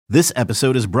This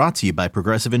episode is brought to you by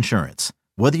Progressive Insurance.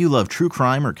 Whether you love true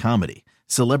crime or comedy,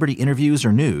 celebrity interviews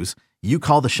or news, you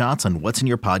call the shots on what's in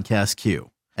your podcast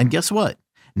queue. And guess what?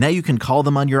 Now you can call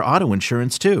them on your auto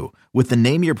insurance too with the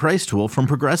Name Your Price tool from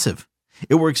Progressive.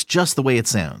 It works just the way it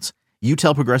sounds. You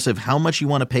tell Progressive how much you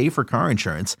want to pay for car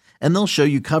insurance, and they'll show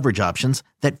you coverage options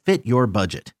that fit your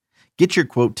budget. Get your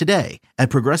quote today at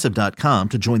Progressive.com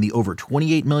to join the over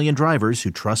 28 million drivers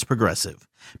who trust Progressive.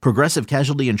 Progressive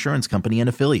Casualty Insurance Company and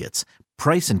Affiliates.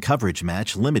 Price and coverage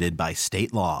match limited by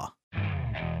state law.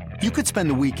 You could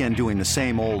spend the weekend doing the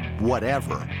same old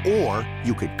whatever, or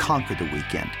you could conquer the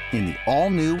weekend in the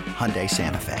all-new Hyundai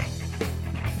Santa Fe.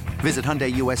 Visit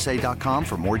HyundaiUSA.com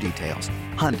for more details.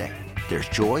 Hyundai, there's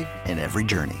joy in every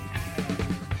journey.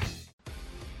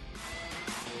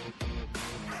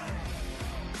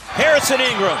 Harrison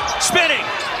Ingram, spinning.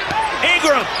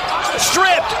 Ingram,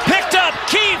 stripped, picked up,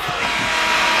 Keith,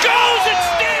 goes, and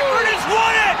Stanford has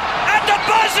won it at the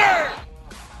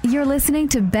buzzer! You're listening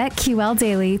to BetQL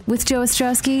Daily with Joe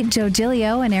Ostrowski, Joe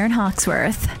Giglio, and Aaron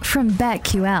Hawksworth from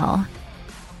BetQL.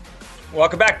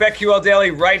 Welcome back, BetQL Daily,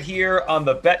 right here on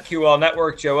the BetQL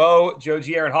Network. Joe O, Joe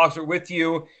G, Aaron Hawksworth with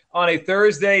you on a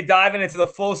Thursday, diving into the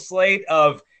full slate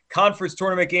of conference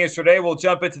tournament games today. We'll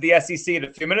jump into the SEC in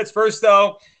a few minutes. First,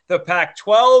 though, the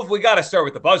Pac-12. We got to start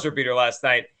with the buzzer beater last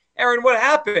night. Aaron, what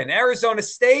happened? Arizona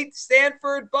State,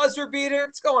 Stanford, buzzer beater.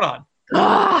 What's going on?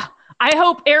 I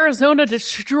hope Arizona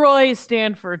destroys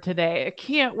Stanford today. I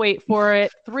can't wait for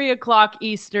it. 3:00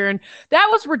 Eastern. That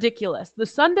was ridiculous. The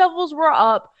Sun Devils were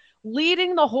up,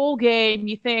 leading the whole game.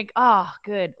 You think,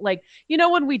 good. Like, you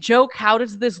know, when we joke, how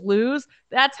does this lose?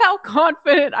 That's how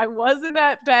confident I was in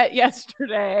that bet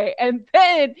yesterday. And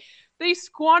then they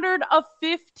squandered a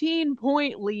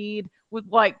 15-point lead with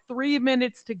like 3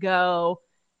 minutes to go.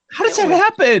 How does that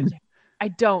happen? I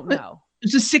don't know.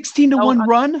 It's a 16-1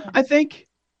 run, I think.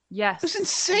 Yes. It's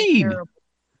insane.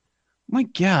 My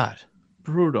God.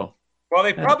 Brutal. Well,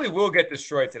 they probably will get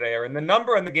destroyed today, Aaron. The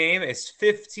number on the game is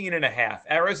 15.5.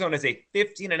 Arizona is a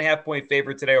 15.5-point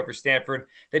favorite today over Stanford.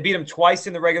 They beat them twice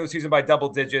in the regular season by double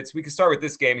digits. We can start with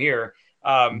this game here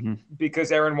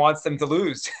because Aaron wants them to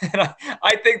lose. And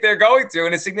I think they're going to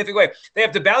in a significant way. They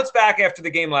have to bounce back after the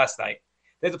game last night.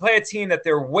 They have to play a team that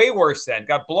they're way worse than,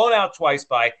 got blown out twice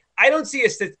by. I don't see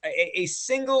a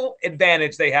single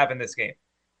advantage they have in this game.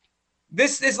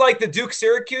 This is like the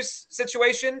Duke-Syracuse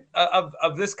situation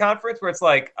of this conference where it's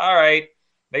like, all right,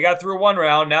 they got through one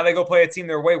round. Now they go play a team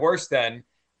they're way worse than.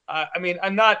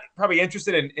 I'm not probably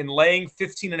interested in laying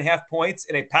 15.5 points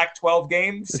in a Pac-12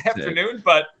 game this afternoon,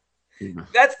 but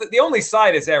that's the only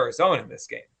side is Arizona in this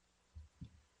game.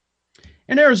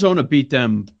 And Arizona beat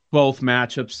them both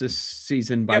matchups this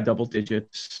season by double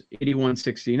digits,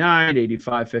 81-69,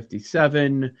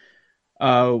 85-57.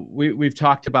 We've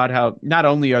talked about how not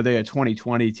only are they a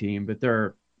 2020 team, but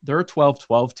they're a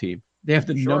 12-12 team. They have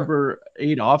the number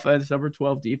 8 offense, number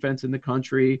 12 defense in the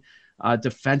country.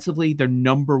 Defensively, they're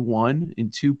number 1 in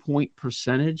 2-point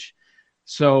percentage.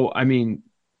 So, I mean,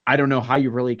 I don't know how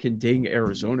you really can ding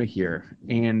Arizona here.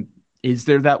 And is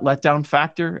there that letdown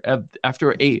factor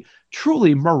after a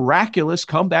truly miraculous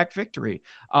comeback victory?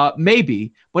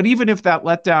 Maybe, but even if that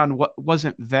letdown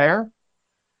wasn't there,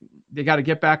 they got to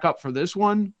get back up for this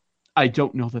one. I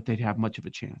don't know that they'd have much of a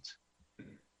chance.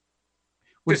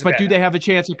 But do they have a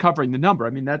chance of covering the number? I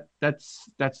mean, that's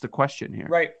the question here.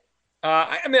 Right.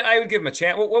 I would give them a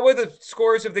chance. What were the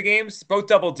scores of the games? Both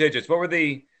double digits. What were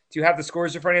do you have the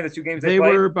scores for any of the two games they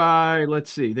played?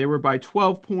 They were by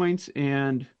 12 points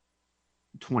and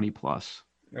 20 plus.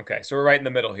 Okay. So we're right in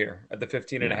the middle here at the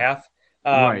 15.5.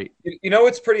 Right. You know,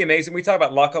 it's pretty amazing. We talk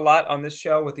about luck a lot on this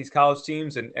show with these college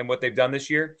teams and what they've done this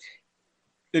year.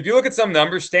 If you look at some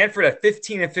numbers, Stanford at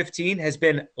 15-15 has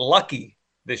been lucky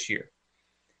this year.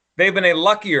 They've been a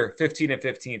luckier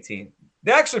 15-15 team.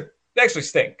 They actually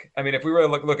stink. I mean, if we really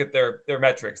look at their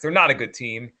metrics, they're not a good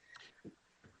team.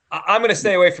 I'm going to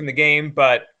stay away from the game,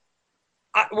 but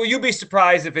will you be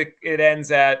surprised if it ends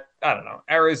at, I don't know,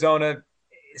 Arizona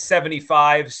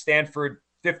 75, Stanford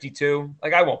 52?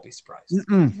 Like, I won't be surprised.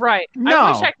 Right. No.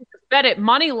 I wish I could just bet it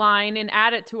money line and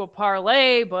add it to a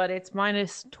parlay, but it's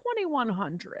minus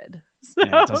 2,100. So.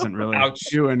 Yeah, it doesn't really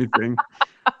do anything.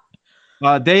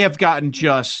 They have gotten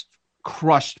just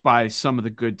crushed by some of the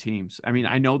good teams. I mean,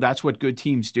 I know that's what good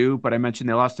teams do, but I mentioned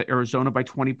they lost to Arizona by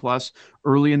 20 plus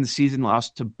early in the season,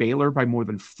 lost to Baylor by more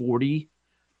than 40.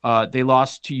 They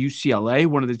lost to UCLA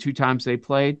one of the 2 times they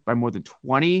played by more than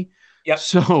 20. Yep.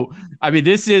 So, I mean,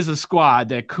 this is a squad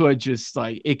that could just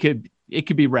it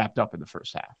could be wrapped up in the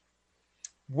first half.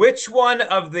 Which one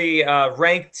of the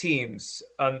ranked teams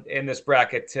in this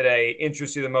bracket today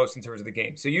interests you the most in terms of the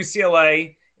game? So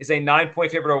UCLA is a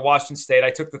 9-point favorite over Washington State. I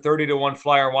took the 30-1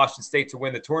 flyer on Washington State to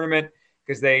win the tournament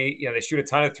because they shoot a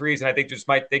ton of threes, and I think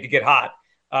they could get hot.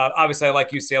 Obviously, I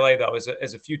like UCLA though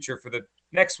as a future for the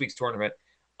next week's tournament.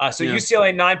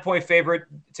 UCLA 9-point favorite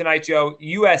tonight, Joe.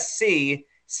 USC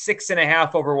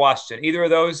 6.5 over Washington. Either of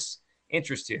those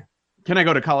interest you? Can I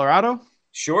go to Colorado?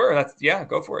 Sure.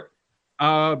 Go for it.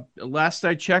 Last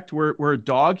I checked, we're a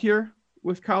dog here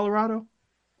with Colorado.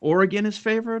 Oregon is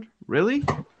favored. Really?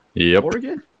 Yep.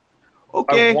 Oregon?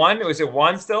 Okay. One? Was it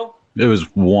one still? It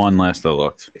was 1 last I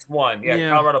looked. It's 1. Yeah.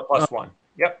 Colorado +1.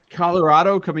 Yep.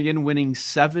 Colorado coming in winning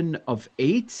 7 of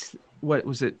 8. What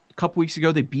was it? A couple weeks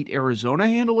ago, they beat Arizona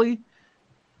handily.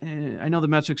 I know the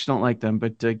metrics don't like them,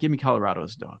 but give me Colorado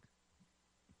as a dog.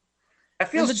 That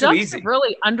feels the too Ducks easy. have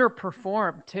really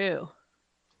underperformed too.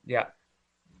 Yeah.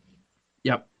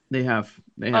 Yep, they have.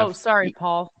 Oh, sorry,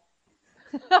 Paul.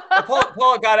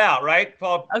 Paul got out, right?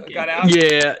 Paul got out.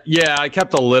 Yeah, I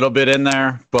kept a little bit in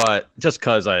there, but just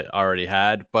because I already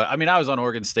had. But I mean, I was on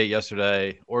Oregon State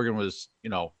yesterday. Oregon was,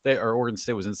 Oregon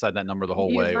State was inside that number the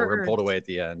whole way. Oregon pulled away at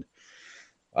the end.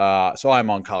 So I'm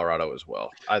on Colorado as well.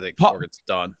 I think Oregon's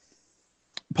done.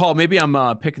 Paul, maybe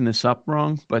I'm picking this up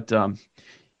wrong, but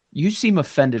you seem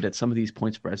offended at some of these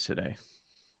point spreads today.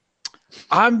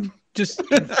 I'm just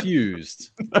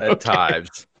confused at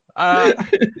times.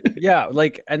 Yeah,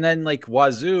 and then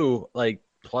Wazoo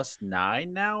 +9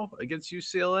 now against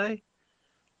UCLA.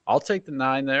 I'll take the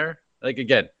 9 there.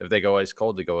 Again, if they go ice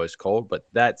cold, they go ice cold, but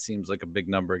that seems like a big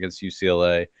number against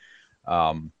UCLA.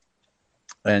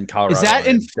 And Colorado. Is that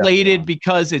inflated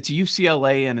because it's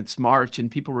UCLA and it's March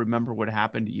and people remember what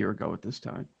happened a year ago at this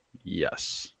time?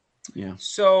 Yes. Yeah.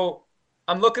 So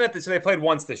I'm looking at this. So they played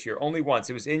once this year, only once.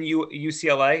 It was in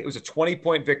UCLA. It was a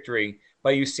 20-point victory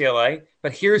by UCLA.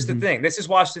 But here's the thing. This is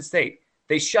Washington State.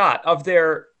 They shot, of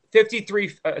their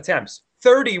 53 attempts,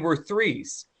 30 were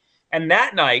threes. And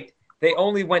that night, they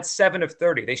only went 7 of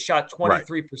 30. They shot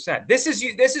 23%. Right. This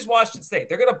is Washington State.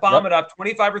 They're going to bomb it up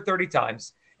 25 or 30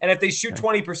 times. And if they shoot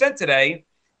 20% today,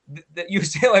 the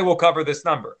UCLA will cover this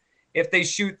number. If they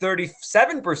shoot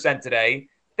 37% today,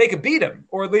 they could beat them,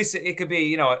 or at least it could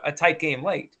be, a tight game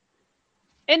late.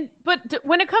 But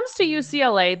when it comes to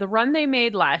UCLA, the run they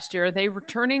made last year, they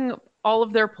returning all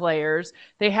of their players.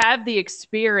 They have the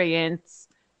experience.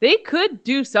 They could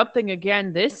do something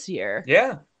again this year.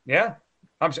 Yeah.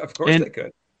 Of course they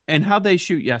could. And how'd they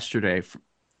shoot yesterday?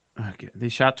 They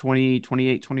shot 28,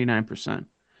 29%.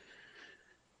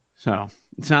 So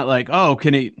it's not like,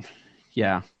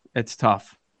 it's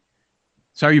tough.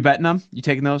 So are you betting them? You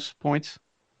taking those points?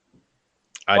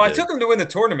 I took them to win the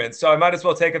tournament, so I might as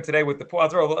well take them today with the I'll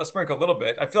throw a sprinkle a little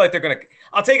bit. I feel like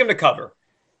I'll take them to cover.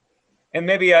 And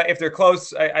maybe if they're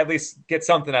close, I at least get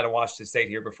something out of Washington State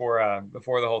here before the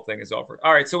whole thing is over.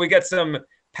 All right, so we get some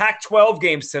Pac-12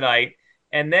 games tonight,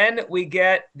 and then we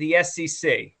get the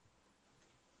SEC.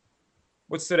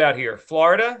 What stood out here?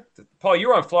 Florida? Paul, you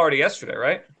were on Florida yesterday,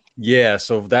 right? Yeah,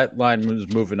 so that line was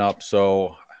moving up.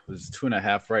 So it was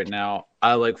 2.5 right now.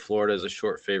 I like Florida as a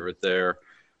short favorite there.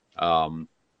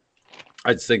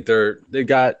 I just think they're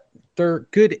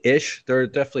good-ish. They're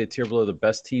definitely a tier below the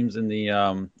best teams in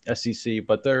the SEC,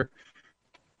 but they're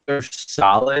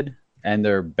solid and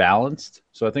they're balanced.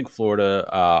 So I think Florida.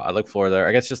 I like Florida there.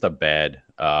 I guess just a bad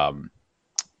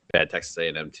Texas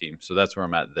A&M team. So that's where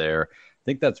I'm at there. I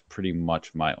think that's pretty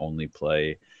much my only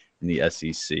play in the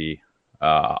SEC.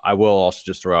 I will also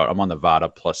just throw out, I'm on Nevada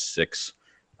 +6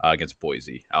 against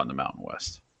Boise out in the Mountain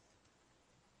West.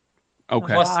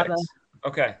 Okay. +6.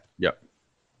 Okay. Yep.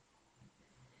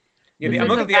 Yeah, I'm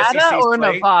looking at the SEC's or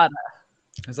play. Nevada?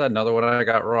 Is that another one I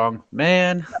got wrong?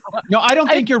 Man. No, I don't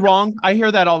think you're wrong. I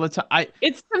hear that all the time.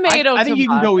 It's tomato. I think you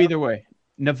can go either way.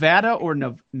 Nevada or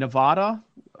Nevada?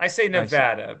 I say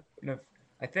Nevada.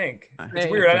 I think.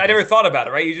 It's weird. I never thought about it,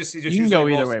 right? You can go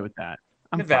either way with that.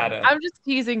 Nevada. I'm just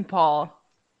teasing Paul.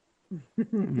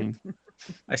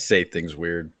 I say things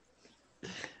weird.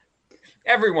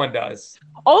 Everyone does.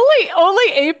 Only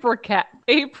apricot.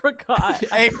 Apricot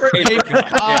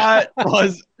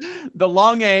was the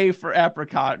long A for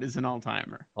apricot is an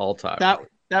all-timer. All-timer.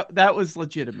 That was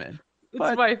legitimate.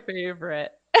 It's my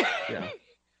favorite. Yeah.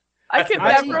 I can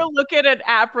never look at an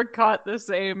apricot the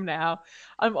same now.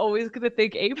 I'm always going to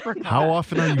think apricot. How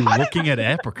often are you looking at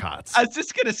apricots? I was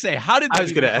just going to say, how did I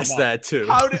was going to ask that too.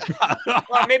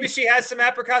 Well, maybe she has some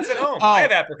apricots at home. I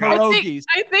have apricots.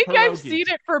 I think I've seen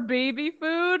it for baby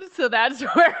food, so that's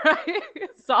where I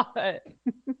saw it.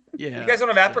 Yeah. You guys don't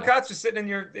have apricots just sitting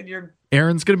in your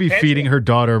Erin's going to be feeding her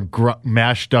daughter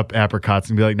mashed up apricots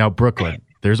and be like, now, Brooklyn,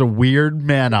 there's a weird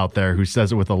man out there who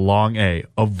says it with a long A.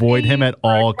 Avoid him at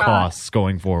all costs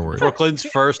going forward. Brooklyn's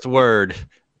first word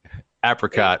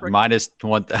Apricot minus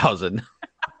 1,000.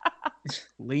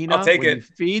 Lena, I'll take when it. you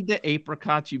feed the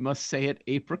apricots, you must say it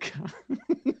apricot.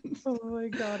 Oh my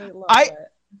God, I love I- it.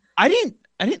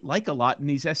 I didn't like a lot in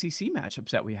these SEC matchups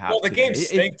that we have. Well, the today. games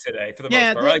stink today for the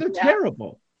Yeah, most part. they're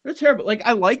terrible. They're terrible. Like,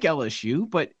 I like LSU,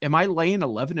 but am I laying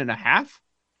 11.5?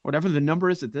 Whatever the number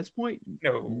is at this point?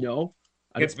 No.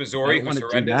 Against Missouri, I don't who's wanna do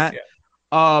horrendous. that.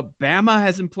 Yeah. Bama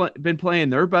hasn't been playing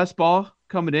their best ball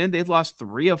coming in. They've lost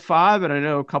 3 of 5, and I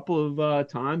know a couple of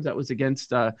times that was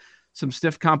against some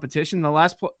stiff competition. The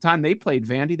last time they played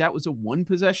Vandy, that was a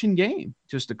 1-possession game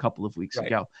just a couple of weeks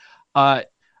ago.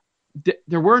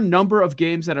 There were a number of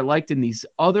games that I liked in these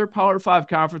other Power 5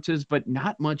 conferences, but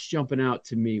not much jumping out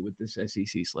to me with this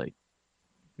SEC slate.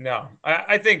 No,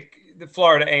 I think the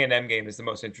Florida A&M game is the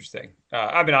most interesting.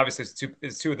 I mean, obviously,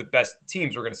 it's two of the best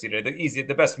teams we're going to see today.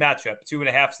 The best matchup.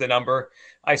 2.5 is the number.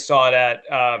 I saw it at.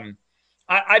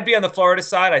 I'd be on the Florida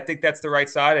side. I think that's the right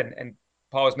side, and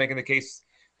Paul was making the case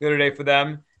the other day for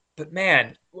them. But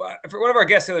man, for one of our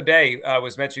guests the other day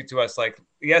was mentioning to us, like,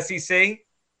 the SEC,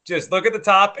 just look at the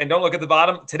top and don't look at the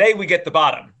bottom. Today we get the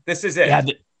bottom. This is it. Yeah,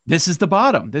 this is the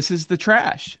bottom. This is the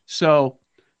trash. So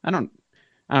I don't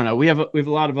know. We have a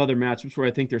lot of other matchups where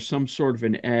I think there's some sort of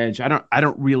an edge. I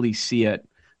don't really see it.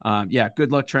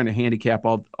 Good luck trying to handicap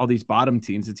all these bottom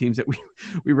teams, the teams that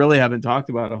we really haven't talked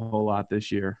about a whole lot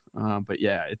this year. But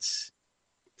yeah, it's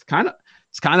kind of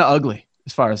ugly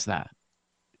as far as that.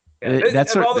 Yeah, that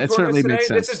certainly makes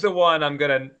sense. This is the one I'm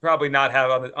gonna probably not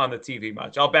have on the TV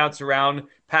much. I'll bounce around.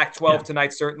 Pac-12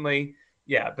 tonight, certainly.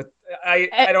 Yeah, but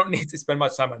I don't need to spend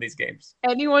much time on these games.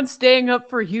 Anyone staying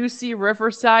up for UC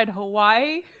Riverside,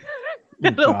 Hawaii?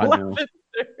 God,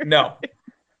 No.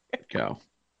 Go.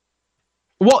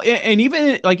 Well, and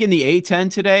even like in the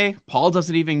A10 today, Paul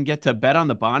doesn't even get to bet on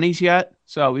the Bonnies yet.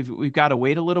 So we've got to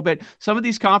wait a little bit. Some of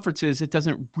these conferences, it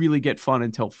doesn't really get fun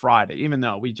until Friday, even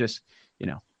though we just,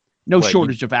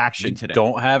 shortage of action today.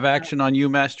 Don't have action on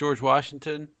UMass George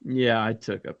Washington? Yeah, I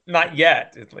took it. Not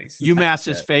yet, at least. UMass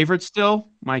is favorite still?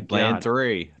 My God. Land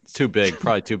 3. It's too big.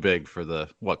 Probably too big for the,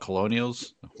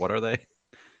 Colonials? What are they?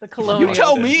 The Colonials. You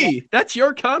tell me. That's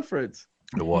your conference.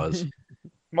 It was.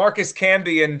 Marcus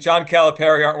Camby and John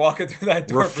Calipari aren't walking through that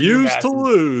door. Refuse to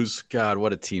lose. God,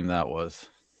 what a team that was.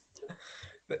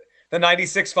 The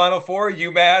 96 Final Four,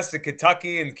 UMass and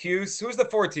Kentucky and Cuse. Who's the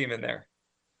 4 team in there?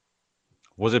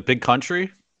 Was it Big Country?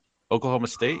 Oklahoma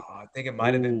State? Oh, I think it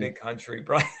might have been Big Country,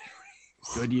 Brian.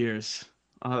 Good years.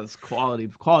 Oh, that's quality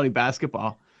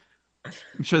basketball.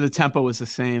 I'm sure the tempo was the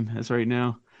same as right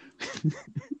now.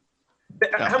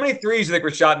 How many threes do you think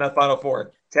were shot in that Final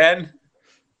Four? 10?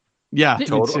 Yeah.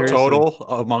 Total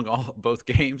among both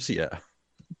games? Yeah.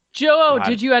 Joe,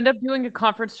 did you end up doing a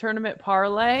conference tournament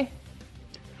parlay?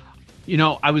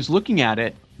 I was looking at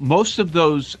it. Most of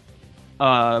those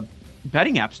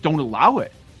betting apps don't allow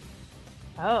it.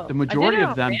 Oh, the majority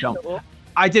of them don't.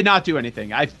 I did not do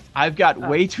anything. I've got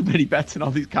way too many bets in all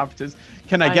these conferences.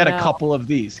 Can I get a couple of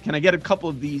these? Can I get a couple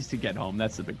of these to get home?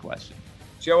 That's the big question.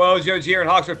 Joe O, Joe G, and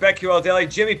Hawks with BetQL Daily.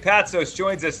 Jimmy Patsos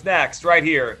joins us next right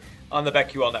here on the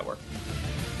BetQL Network.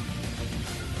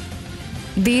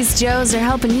 These Joes are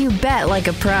helping you bet like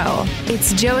a pro.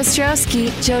 It's Joe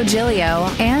Ostrowski, Joe Giglio,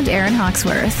 and Aaron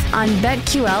Hawksworth on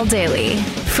BetQL Daily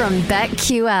from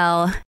BetQL.